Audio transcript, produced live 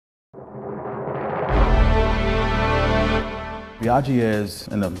Viaggi is,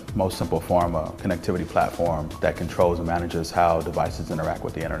 in the most simple form, a connectivity platform that controls and manages how devices interact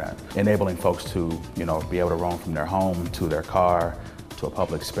with the internet, enabling folks to, be able to roam from their home to their car to a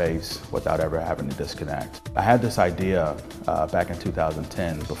public space without ever having to disconnect. I had this idea back in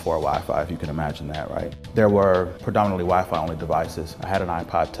 2010 before Wi-Fi, if you can imagine that, right? There were predominantly Wi-Fi only devices. I had an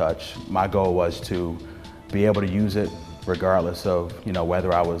iPod Touch. My goal was to be able to use it regardless of,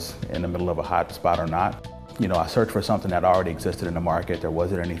 whether I was in the middle of a hot spot or not. I searched for something that already existed in the market. There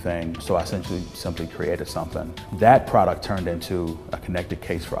wasn't anything, so I essentially simply created something. That product turned into a connected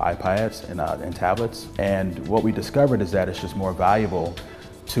case for iPads and tablets. And what we discovered is that it's just more valuable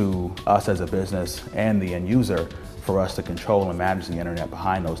to us as a business and the end user for us to control and manage the internet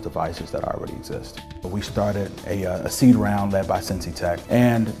behind those devices that already exist. We started a seed round led by CincyTech,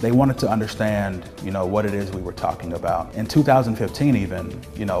 and they wanted to understand, what it is we were talking about. In 2015 even,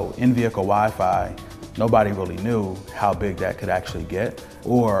 in-vehicle Wi-Fi, nobody really knew how big that could actually get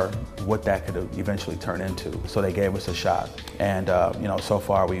or what that could eventually turn into. So they gave us a shot. And so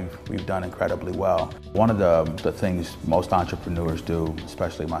far we've done incredibly well. One of the things most entrepreneurs do,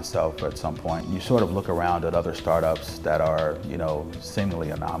 especially myself at some point, you sort of look around at other startups that are, seemingly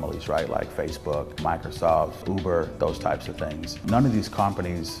anomalies, right? Like Facebook, Microsoft, Uber, those types of things. None of these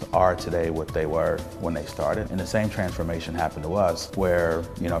companies are today what they were when they started. And the same transformation happened to us where,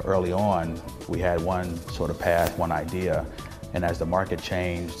 early on, we had one sort of path, one idea. And as the market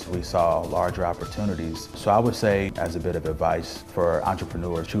changed, we saw larger opportunities. So I would say, as a bit of advice for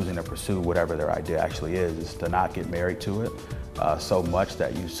entrepreneurs choosing to pursue whatever their idea actually is to not get married to it so much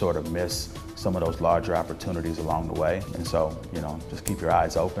that you sort of miss some of those larger opportunities along the way. And so, just keep your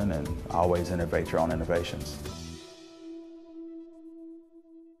eyes open and always innovate your own innovations.